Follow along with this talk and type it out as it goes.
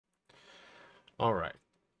All right.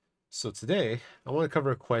 So today I want to cover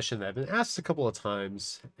a question that I've been asked a couple of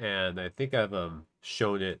times, and I think I've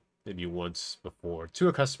shown it maybe once before to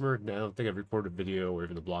a customer. And I don't think I've recorded a video or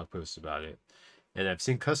even a blog post about it. And I've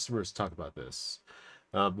seen customers talk about this.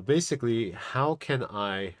 But basically, how can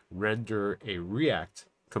I render a React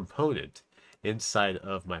component inside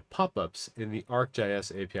of my pop-ups in the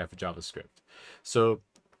ArcGIS API for JavaScript? So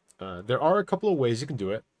there are a couple of ways you can do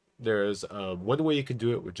it. There's one way you can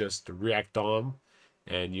do it with just React DOM,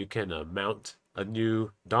 and you can mount a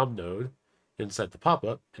new DOM node inside the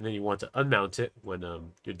pop-up, and then you want to unmount it when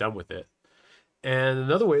you're done with it. And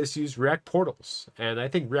another way is to use React portals, and I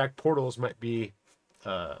think React portals might be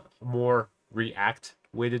a more React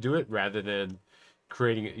way to do it rather than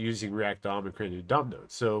creating it using React DOM and creating a DOM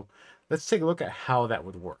node. So let's take a look at how that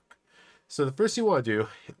would work. So the first thing you want to do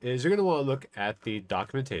is you're going to want to look at the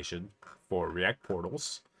documentation for React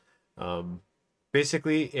portals.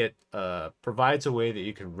 Basically, it provides a way that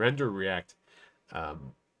you can render React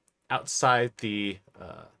outside the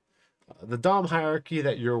DOM hierarchy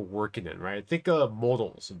that you're working in, right? Think of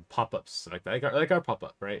modals and pop-ups like that, like our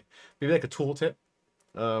pop-up, right? Maybe like a tooltip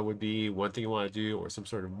would be one thing you want to do, or some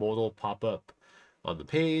sort of modal pop-up on the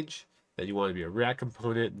page that you want to be a React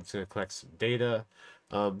component and it's going to collect some data,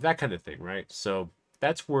 that kind of thing, right? So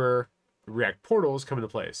that's where React portals come into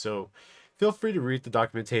play. So feel free to read the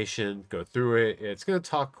documentation, go through it. It's going to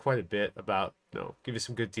talk quite a bit about, give you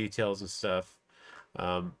some good details and stuff.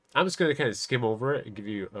 I'm just going to kind of skim over it and give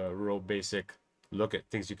you a real basic look at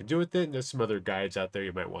things you can do with it. And there's some other guides out there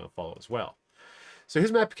you might want to follow as well. So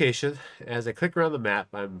here's my application. As I click around the map,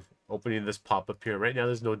 I'm opening this pop-up here. Right now,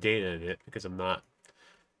 there's no data in it because I'm not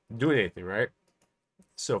doing anything, right?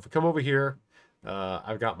 So if we come over here,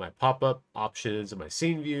 I've got my pop-up options and my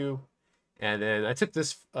scene view. And then I took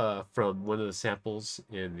this from one of the samples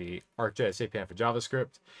in the ArcGIS API for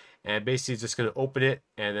JavaScript, and basically just going to open it,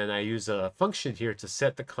 and then I use a function here to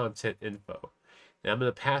set the content info. And I'm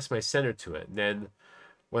going to pass my center to it. And then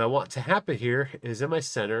what I want to happen here is in my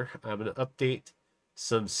center, I'm going to update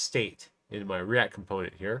some state in my React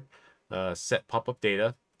component here, set pop-up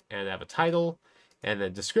data, and I have a title, and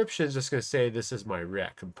then description is just going to say this is my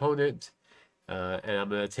React component, and I'm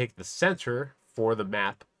going to take the center for the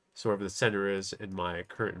map, so wherever the center is in my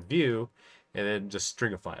current view, and then just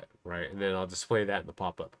stringify it, right? And then I'll display that in the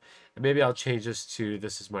pop-up. And maybe I'll change this to,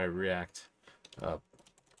 this is my React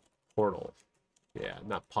portal. Yeah,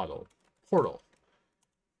 not portal, portal.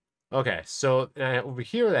 Okay, so over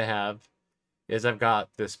here what I have is I've got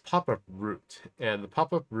this pop-up root. And the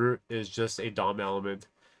pop-up root is just a DOM element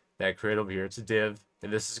that I create over here. It's a div,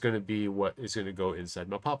 and this is going to be what is going to go inside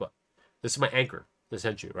my pop-up. This is my anchor,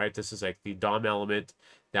 essentially, right? This is like the DOM element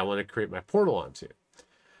that I want to create my portal onto.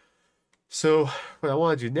 So what I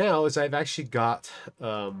want to do now is I've actually got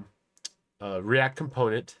a React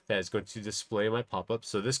component that is going to display my pop-up.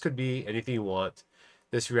 So this could be anything you want.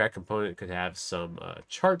 This React component could have some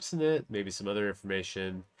charts in it, maybe some other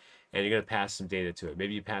information, and you're going to pass some data to it.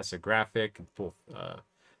 Maybe you pass a graphic and pull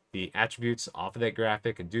the attributes off of that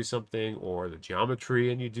graphic and do something, or the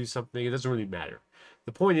geometry and you do something. It doesn't really matter.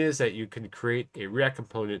 The point is that you can create a React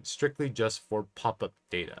component strictly just for pop-up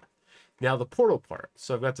data. Now the portal part.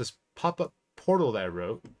 So I've got this pop-up portal that I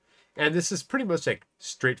wrote, and this is pretty much like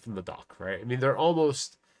straight from the doc, right? I mean, they're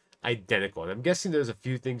almost identical. And I'm guessing there's a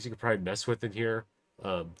few things you could probably mess with in here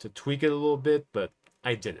to tweak it a little bit, but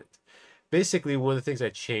I didn't. Basically, one of the things I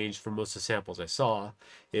changed from most of the samples I saw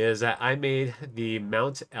is that I made the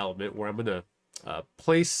mount element where I'm going to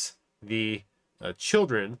place the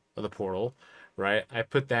children of the portal, right? I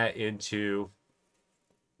put that into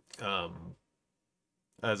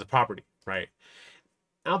as a property, right?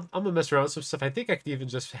 I'm going to mess around with some stuff. I think I could even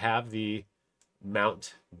just have the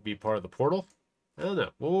mount be part of the portal. I don't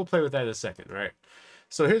know. We'll play with that in a second, right?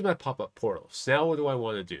 So here's my pop-up portal. So now what do I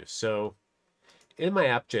want to do? So in my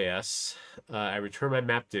app.js, I return my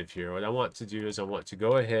map div here. What I want to do is I want to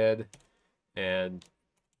go ahead and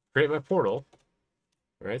create my portal.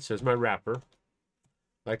 All right, so there's my wrapper,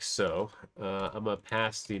 like so. I'm going to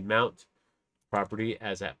pass the mount property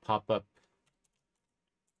as that pop-up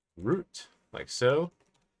root, like so.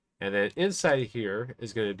 And then inside here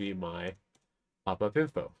is going to be my pop-up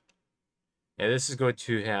info. And this is going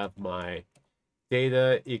to have my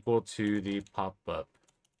data equal to the pop-up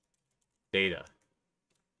data.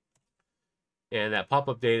 And that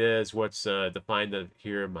pop-up data is what's defined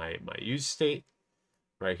here in my use state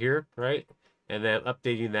right here, right? And then I'm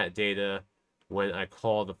updating that data when I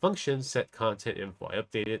call the function set content info. I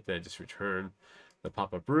update it, then I just return the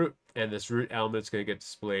pop-up root, and this root element is going to get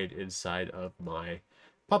displayed inside of my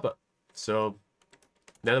pop-up. So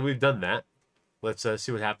now that we've done that, let's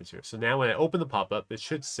see what happens here. So now when I open the pop-up, it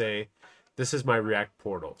should say, this is my React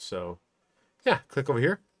portal. So yeah, click over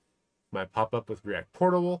here, my pop-up with React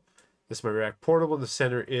portable. This is my React portable, and the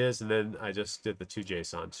center is, and then I just did the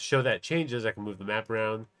 2JSON. To show that it changes, I can move the map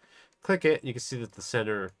around, click it, and you can see that the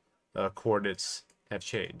center coordinates have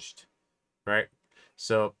changed, right?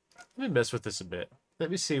 So let me mess with this a bit.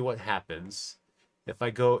 Let me see what happens if I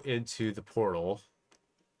go into the portal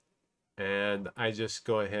and I just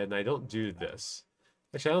go ahead and I don't do this.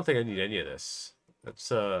 Actually, I don't think I need any of this.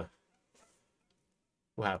 That's what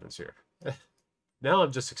happens here. Now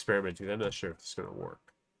I'm just experimenting. I'm not sure if it's going to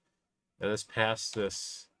work. And let's pass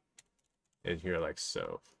this in here like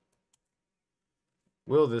so.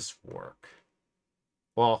 Will this work?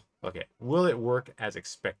 Well, okay. Will it work as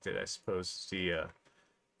expected? I suppose is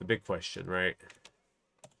the big question, right?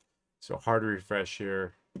 So hard to refresh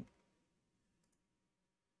here.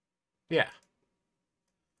 Yeah.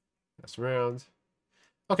 That's around.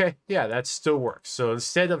 Okay, yeah, that still works. So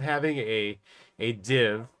instead of having a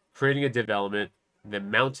div, creating a div element, and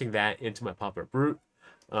then mounting that into my pop-up root,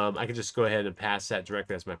 I can just go ahead and pass that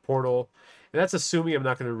directly as my portal. And that's assuming I'm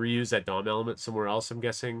not going to reuse that DOM element somewhere else, I'm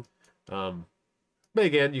guessing. But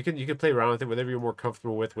again, you can play around with it, whatever you're more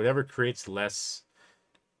comfortable with, whatever creates less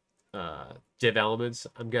div elements,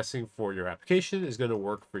 I'm guessing, for your application is going to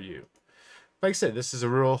work for you. Like I said, this is a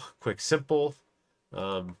real quick, simple.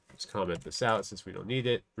 Let's comment this out since we don't need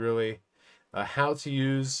it, really. How to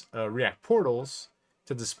use React portals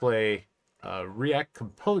to display React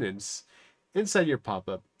components inside your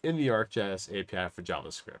pop-up in the ArcGIS API for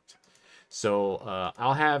JavaScript. So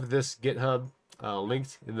I'll have this GitHub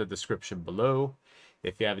linked in the description below.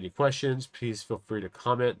 If you have any questions, please feel free to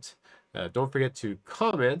comment. Don't forget to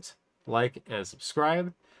comment, like, and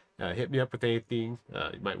subscribe. Hit me up with anything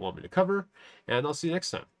you might want me to cover, and I'll see you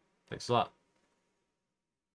next time. Thanks a lot.